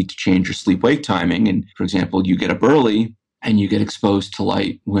basically to change your sleep-wake timing. And for example, you get up early and you get exposed to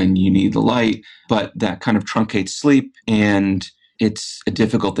light when you need the light, but that kind of truncates sleep, and it's a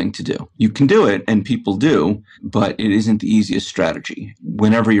difficult thing to do. You can do it, and people do, but it isn't the easiest strategy.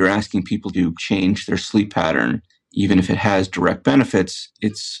 Whenever you're asking people to change their sleep pattern, even if it has direct benefits,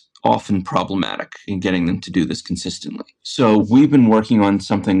 it's often problematic in getting them to do this consistently. So we've been working on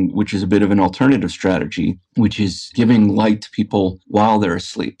something which is a bit of an alternative strategy, which is giving light to people while they're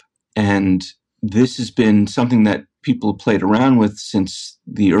asleep. And this has been something that people have played around with since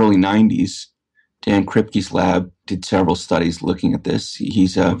the early 90s. Dan Kripke's lab did several studies looking at this.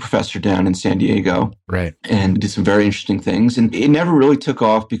 He's a professor down in San Diego. Right. And did some very interesting things. And it never really took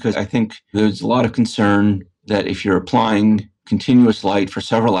off because I think there's a lot of concern that if you're applying continuous light for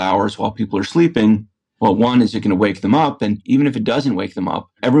several hours while people are sleeping, well, one is you're going to wake them up. And even if it doesn't wake them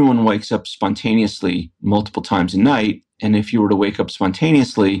up, everyone wakes up spontaneously multiple times a night. And if you were to wake up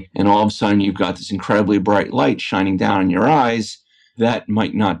spontaneously and all of a sudden you've got this incredibly bright light shining down in your eyes, that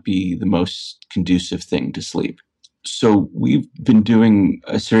might not be the most conducive thing to sleep. So we've been doing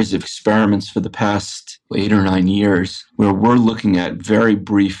a series of experiments for the past 8 or 9 years where we're looking at very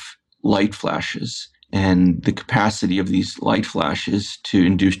brief light flashes and the capacity of these light flashes to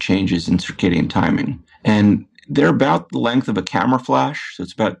induce changes in circadian timing. And they're about the length of a camera flash, so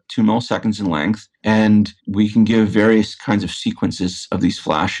it's about 2 milliseconds in length, and we can give various kinds of sequences of these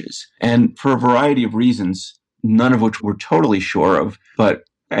flashes. And for a variety of reasons, none of which we're totally sure of, but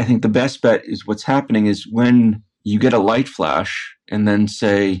I think the best bet is what's happening is when you get a light flash and then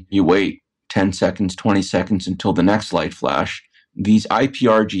say you wait 10 seconds, 20 seconds until the next light flash, these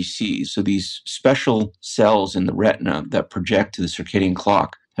iPRGCs, so these special cells in the retina that project to the circadian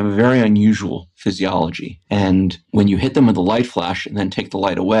clock, have a very unusual physiology. And when you hit them with a light flash and then take the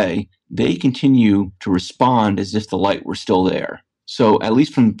light away, they continue to respond as if the light were still there. So at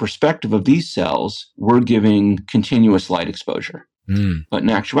least from the perspective of these cells, we're giving continuous light exposure. But in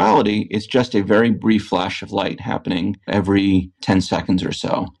actuality, it's just a very brief flash of light happening every 10 seconds or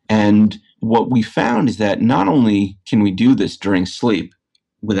so. And what we found is that not only can we do this during sleep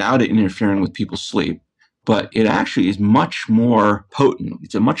without it interfering with people's sleep, but it actually is much more potent.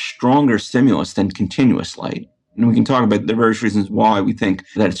 It's a much stronger stimulus than continuous light. And we can talk about the various reasons why we think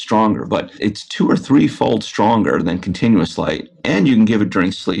that it's stronger, but it's 2 or 3-fold stronger than continuous light. And you can give it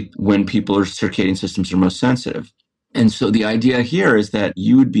during sleep when people's circadian systems are most sensitive. And so the idea here is that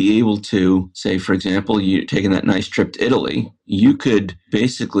you would be able to, say, for example, you're taking that nice trip to Italy, you could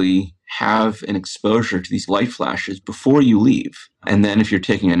basically have an exposure to these light flashes before you leave. And then if you're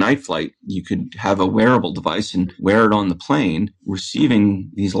taking a night flight, you could have a wearable device and wear it on the plane,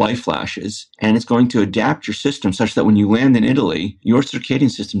 receiving these light flashes. And it's going to adapt your system such that when you land in Italy, your circadian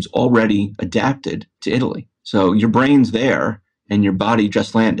system's already adapted to Italy. So your brain's there and your body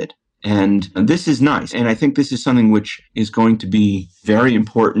just landed. And this is nice. And I think this is something which is going to be very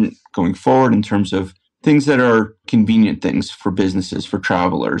important going forward in terms of things that are convenient things for businesses, for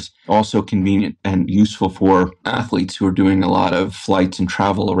travelers, also convenient and useful for athletes who are doing a lot of flights and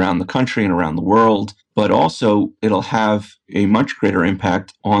travel around the country and around the world. but also it'll have a much greater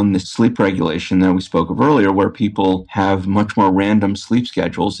impact on the sleep regulation that we spoke of earlier, where people have much more random sleep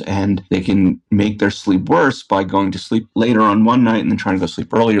schedules and they can make their sleep worse by going to sleep later on one night and then trying to go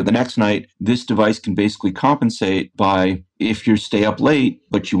sleep earlier the next night. This device can basically compensate by, if you stay up late,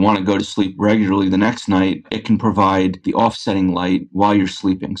 but you want to go to sleep regularly the next night, it can provide the offsetting light while you're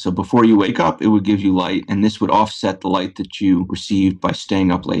sleeping. So before you wake up, it would give you light, and this would offset the light that you received by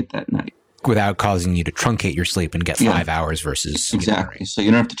staying up late that night. Without causing you to truncate your sleep and get 5 hours versus... Exactly. So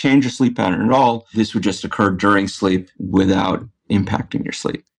you don't have to change your sleep pattern at all. This would just occur during sleep without impacting your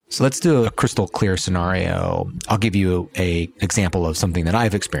sleep. So let's do a crystal clear scenario. I'll give you an example of something that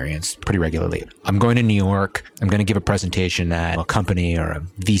I've experienced pretty regularly. I'm going to New York. I'm going to give a presentation at a company or a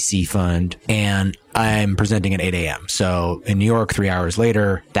VC fund, and I'm presenting at 8 a.m. So in New York, 3 hours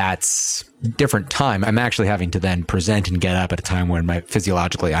later, that's different time. I'm actually having to then present and get up at a time when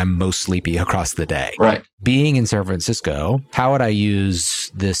physiologically I'm most sleepy across the day. Right. Being in San Francisco, how would I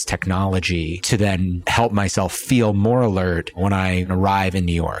use this technology to then help myself feel more alert when I arrive in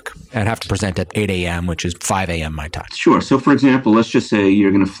New York? I'd have to present at 8 a.m., which is 5 a.m. my time. Sure. So for example, let's just say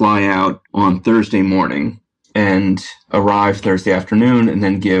you're going to fly out on Thursday morning and arrive Thursday afternoon and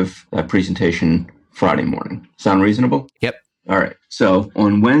then give that presentation Friday morning. Sound reasonable? Yep. All right. So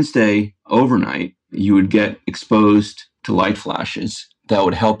on Wednesday overnight, you would get exposed to light flashes that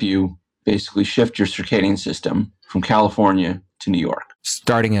would help you basically shift your circadian system from California to New York.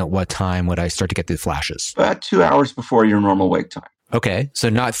 Starting at what time would I start to get the flashes? About 2 hours before your normal wake time. Okay. So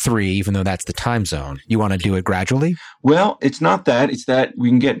not 3, even though that's the time zone. You want to do it gradually? Well, it's not that. It's that we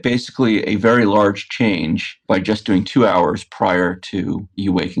can get basically a very large change by just doing 2 hours prior to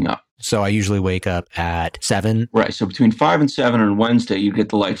you waking up. So I usually wake up at 7. Right. So between 5 and 7 on Wednesday, you get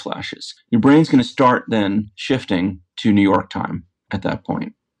the light flashes. Your brain's going to start then shifting to New York time at that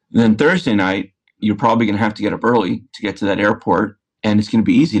point. Then Thursday night, you're probably going to have to get up early to get to that airport. And it's going to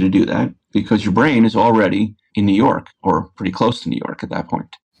be easy to do that because your brain is already in New York or pretty close to New York at that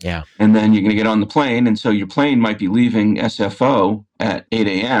point. Yeah. And then you're going to get on the plane. And so your plane might be leaving SFO at 8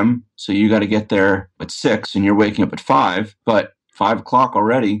 a.m. So you got to get there at 6 and you're waking up at 5. But 5 o'clock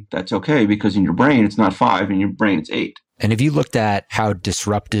already, that's okay because in your brain, it's not 5. In your brain, it's 8. And have you looked at how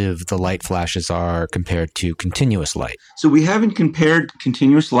disruptive the light flashes are compared to continuous light? So we haven't compared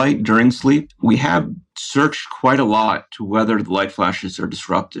continuous light during sleep. We have searched quite a lot to whether the light flashes are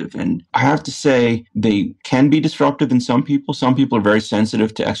disruptive. And I have to say they can be disruptive in some people. Some people are very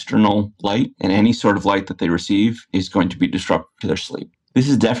sensitive to external light, and any sort of light that they receive is going to be disruptive to their sleep. This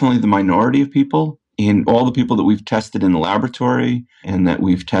is definitely the minority of people. In all the people that we've tested in the laboratory and that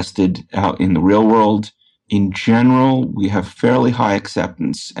we've tested out in the real world, in general, we have fairly high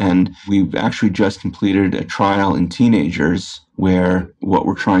acceptance, and we've actually just completed a trial in teenagers where what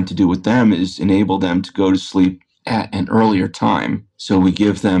we're trying to do with them is enable them to go to sleep at an earlier time. So we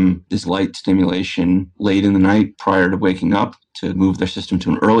give them this light stimulation late in the night prior to waking up to move their system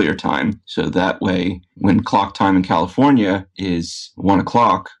to an earlier time. So that way, when clock time in California is 1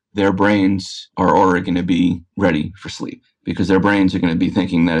 o'clock, their brains are already going to be ready for sleep because their brains are going to be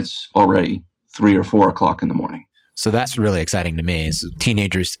thinking that it's already 3 or 4 o'clock in the morning. So that's really exciting to me. So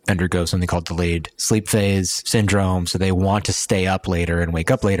teenagers undergo something called delayed sleep phase syndrome. So they want to stay up later and wake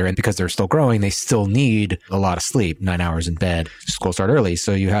up later. And because they're still growing, they still need a lot of sleep, 9 hours in bed. School start early.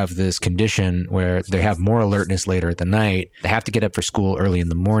 So you have this condition where they have more alertness later at the night. They have to get up for school early in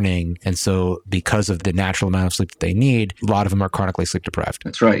the morning. And so because of the natural amount of sleep that they need, a lot of them are chronically sleep deprived.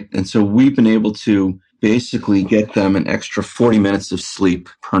 That's right. And so we've been able to basically get them an extra 40 minutes of sleep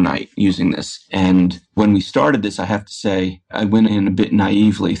per night using this. And when we started this, I have to say, I went in a bit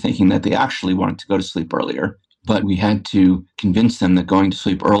naively thinking that they actually wanted to go to sleep earlier. But we had to convince them that going to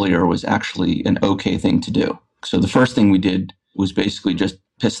sleep earlier was actually an okay thing to do. So the first thing we did was basically just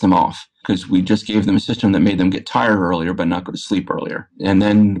piss them off because we just gave them a system that made them get tired earlier but not go to sleep earlier. And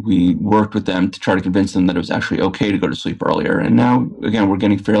then we worked with them to try to convince them that it was actually okay to go to sleep earlier. And now, again, we're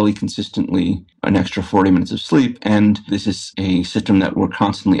getting fairly consistently an extra 40 minutes of sleep. And this is a system that we're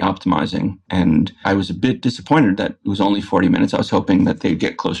constantly optimizing. And I was a bit disappointed that it was only 40 minutes. I was hoping that they'd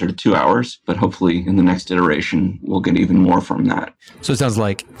get closer to 2 hours, but hopefully in the next iteration, we'll get even more from that. So it sounds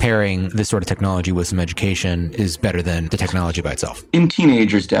like pairing this sort of technology with some education is better than the technology by itself. In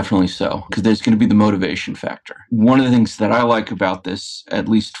teenagers, definitely so, because there's going to be the motivation factor. One of the things that I like about this, at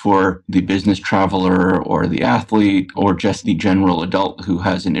least for the business traveler or the athlete or just the general adult who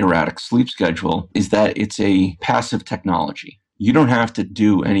has an erratic sleep schedule, is that it's a passive technology. You don't have to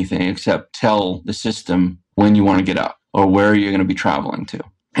do anything except tell the system when you want to get up or where you're going to be traveling to,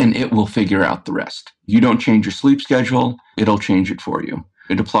 and it will figure out the rest. You don't change your sleep schedule, it'll change it for you.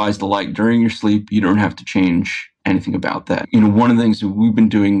 It applies the light during your sleep. You don't have to change anything about that. One of the things that we've been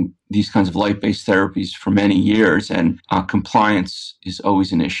doing these kinds of light-based therapies for many years, and compliance is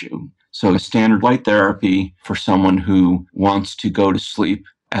always an issue. So a standard light therapy for someone who wants to go to sleep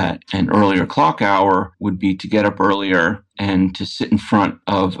at an earlier clock hour would be to get up earlier and to sit in front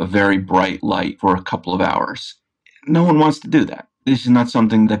of a very bright light for a couple of hours. No one wants to do that. This is not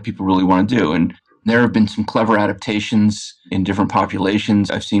something that people really want to do. And there have been some clever adaptations in different populations.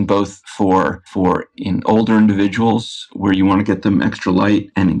 I've seen both for in older individuals where you want to get them extra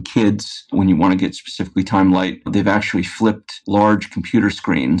light, and in kids when you want to get specifically timed light. They've actually flipped large computer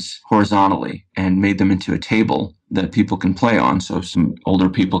screens horizontally and made them into a table that people can play on. So some older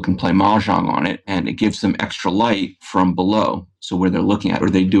people can play mahjong on it, and it gives them extra light from below. So where they're looking at, or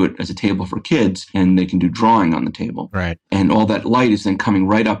they do it as a table for kids, and they can do drawing on the table. Right. And all that light is then coming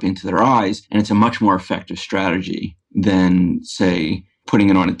right up into their eyes, and it's a much more effective strategy than, say, putting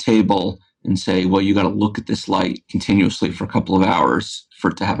it on a table and say, well, you got to look at this light continuously for a couple of hours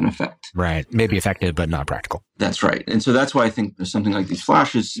for it to have an effect. Right. Maybe effective, but not practical. That's right. And so that's why I think there's something like these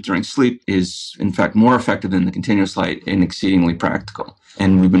flashes during sleep is, in fact, more effective than the continuous light and exceedingly practical.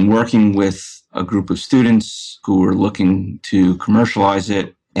 And we've been working with a group of students who are looking to commercialize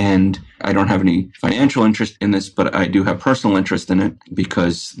it. And I don't have any financial interest in this, but I do have personal interest in it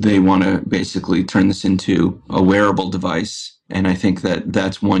because they want to basically turn this into a wearable device. And I think that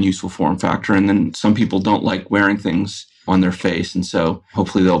that's one useful form factor. And then some people don't like wearing things on their face. And so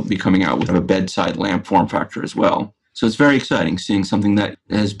hopefully they'll be coming out with a bedside lamp form factor as well. So it's very exciting seeing something that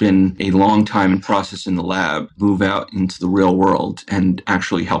has been a long time in process in the lab move out into the real world and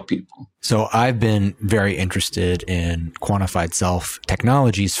actually help people. So I've been very interested in quantified self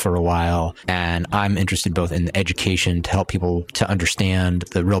technologies for a while, and I'm interested both in education to help people to understand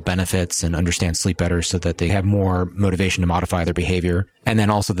the real benefits and understand sleep better so that they have more motivation to modify their behavior. And then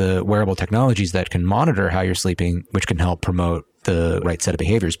also the wearable technologies that can monitor how you're sleeping, which can help promote the right set of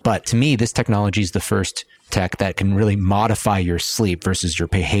behaviors. But to me, this technology is the first tech that can really modify your sleep versus your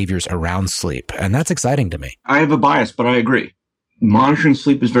behaviors around sleep. And that's exciting to me. I have a bias, but I agree. Monitoring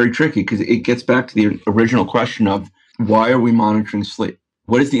sleep is very tricky because it gets back to the original question of why are we monitoring sleep?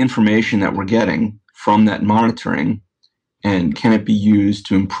 What is the information that we're getting from that monitoring, and can it be used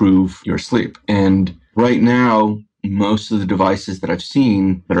to improve your sleep? And right now, most of the devices that I've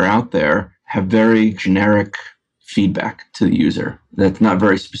seen that are out there have very generic feedback to the user that's not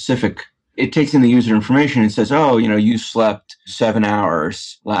very specific. It takes in the user information and says, oh, you slept 7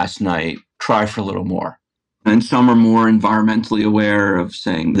 hours last night. Try for a little more. And some are more environmentally aware of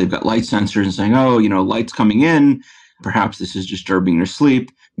saying they've got light sensors and saying, oh, light's coming in. Perhaps this is disturbing your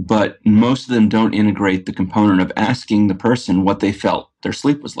sleep. But most of them don't integrate the component of asking the person what they felt their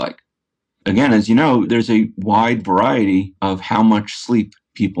sleep was like. Again, as you know, there's a wide variety of how much sleep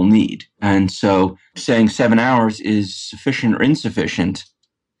people need. And so saying 7 hours is sufficient or insufficient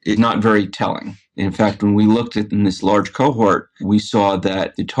is not very telling. In fact, when we looked at in this large cohort, we saw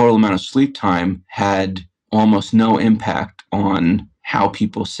that the total amount of sleep time had almost no impact on how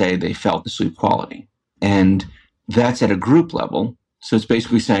people say they felt the sleep quality. And that's at a group level. So it's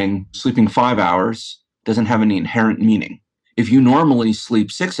basically saying sleeping 5 hours doesn't have any inherent meaning. If you normally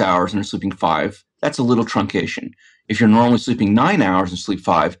sleep 6 hours and are sleeping 5, that's a little truncation. If you're normally sleeping 9 hours and sleep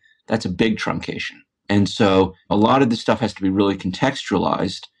 5, that's a big truncation. And so a lot of this stuff has to be really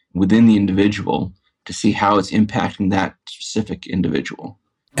contextualized within the individual to see how it's impacting that specific individual.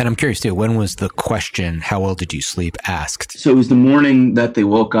 And I'm curious too, when was the question, how well did you sleep, asked? So it was the morning that they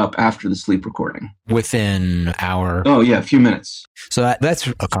woke up after the sleep recording. Within an hour? Oh, yeah, a few minutes. So that's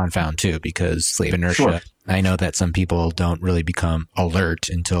a confound too, because sleep inertia. Sure. I know that some people don't really become alert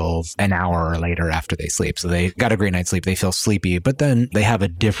until an hour or later after they sleep. So they got a great night's sleep, they feel sleepy, but then they have a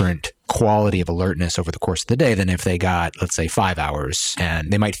different quality of alertness over the course of the day than if they got, let's say, 5 hours.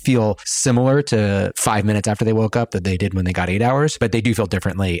 And they might feel similar to 5 minutes after they woke up that they did when they got 8 hours, but they do feel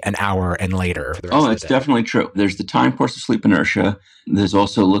differently an hour and later. For the rest of it's definitely true. There's the time course of sleep inertia. There's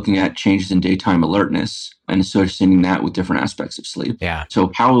also looking at changes in daytime alertness and associating that with different aspects of sleep. Yeah.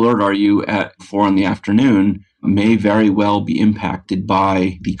 So how alert are you at 4 in the afternoon may very well be impacted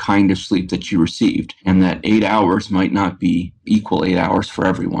by the kind of sleep that you received. And that 8 hours might not be equal 8 hours for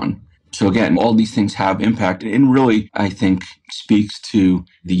everyone. So again, all these things have impact and really, I think, speaks to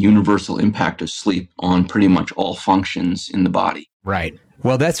the universal impact of sleep on pretty much all functions in the body. Right.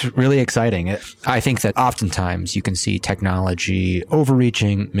 Well, that's really exciting. I think that oftentimes you can see technology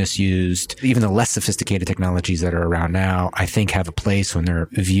overreaching, misused. Even the less sophisticated technologies that are around now, I think have a place when they're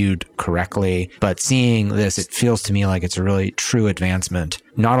viewed correctly. But seeing this, it feels to me like it's a really true advancement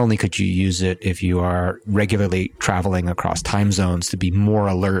not only could you use it if you are regularly traveling across time zones to be more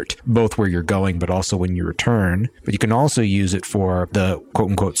alert, both where you're going, but also when you return, but you can also use it for the quote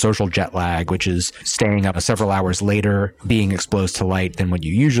unquote social jet lag, which is staying up several hours later, being exposed to light than what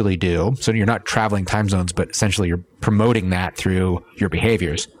you usually do. So you're not traveling time zones, but essentially you're promoting that through your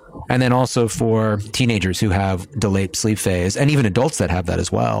behaviors. And then also for teenagers who have delayed sleep phase, and even adults that have that as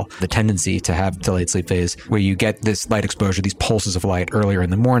well, the tendency to have delayed sleep phase where you get this light exposure, these pulses of light earlier in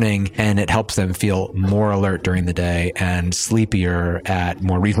the morning, and it helps them feel more alert during the day and sleepier at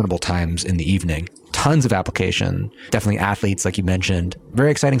more reasonable times in the evening. Tons of application, definitely athletes, like you mentioned.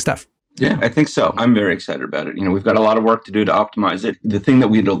 Very exciting stuff. Yeah, I think so. I'm very excited about it. We've got a lot of work to do to optimize it. The thing that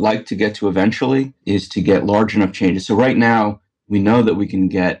we'd like to get to eventually is to get large enough changes. So right now, we know that we can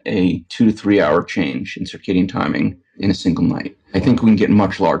get a 2 to 3 hour change in circadian timing in a single night. I think we can get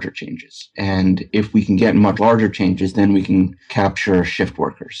much larger changes. And if we can get much larger changes, then we can capture shift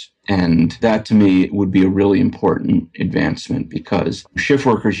workers. And that to me would be a really important advancement, because shift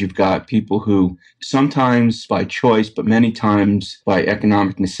workers, you've got people who sometimes by choice, but many times by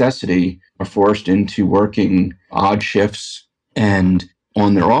economic necessity, are forced into working odd shifts. And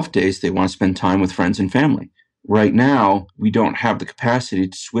on their off days, they want to spend time with friends and family. Right now, we don't have the capacity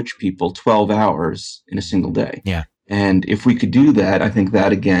to switch people 12 hours in a single day. Yeah. And if we could do that, I think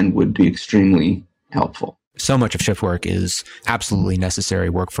that, again, would be extremely helpful. So much of shift work is absolutely necessary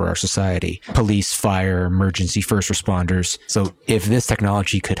work for our society. Police, fire, emergency, first responders. So if this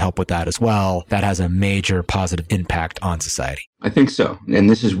technology could help with that as well, that has a major positive impact on society. I think so. And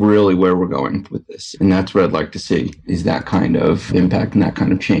this is really where we're going with this. And that's what I'd like to see, is that kind of impact and that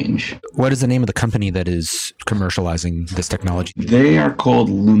kind of change. What is the name of the company that is commercializing this technology? They are called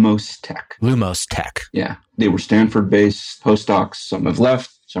LumosTech. LumosTech. Yeah. They were Stanford-based postdocs. Some have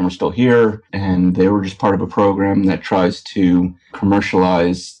left. Some are still here, and they were just part of a program that tries to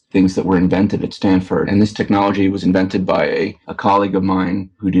commercialize things that were invented at Stanford. And this technology was invented by a colleague of mine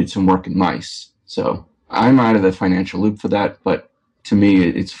who did some work in mice. So I'm out of the financial loop for that, but to me,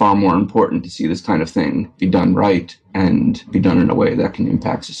 it's far more important to see this kind of thing be done right and be done in a way that can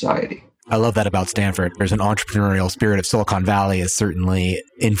impact society. I love that about Stanford. There's an entrepreneurial spirit of Silicon Valley has certainly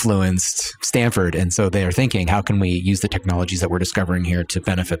influenced Stanford. And so they are thinking, how can we use the technologies that we're discovering here to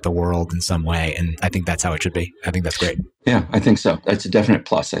benefit the world in some way? And I think that's how it should be. I think that's great. Yeah, I think so. That's a definite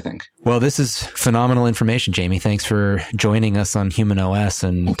plus, I think. Well, this is phenomenal information, Jamie. Thanks for joining us on Human OS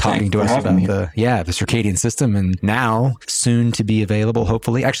and talking to us about the circadian system, and now soon to be available,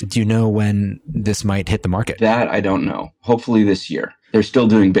 hopefully. Actually, do you know when this might hit the market? That I don't know. Hopefully this year. They're still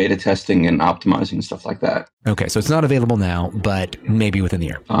doing beta testing and optimizing and stuff like that. Okay, so it's not available now, but maybe within the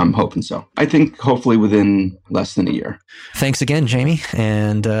year. I'm hoping so. I think hopefully within less than a year. Thanks again, Jamie,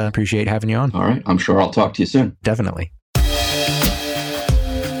 and appreciate having you on. All right. I'm sure I'll talk to you soon. Definitely.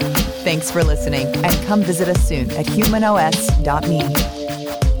 Thanks for listening, and come visit us soon at humanos.me.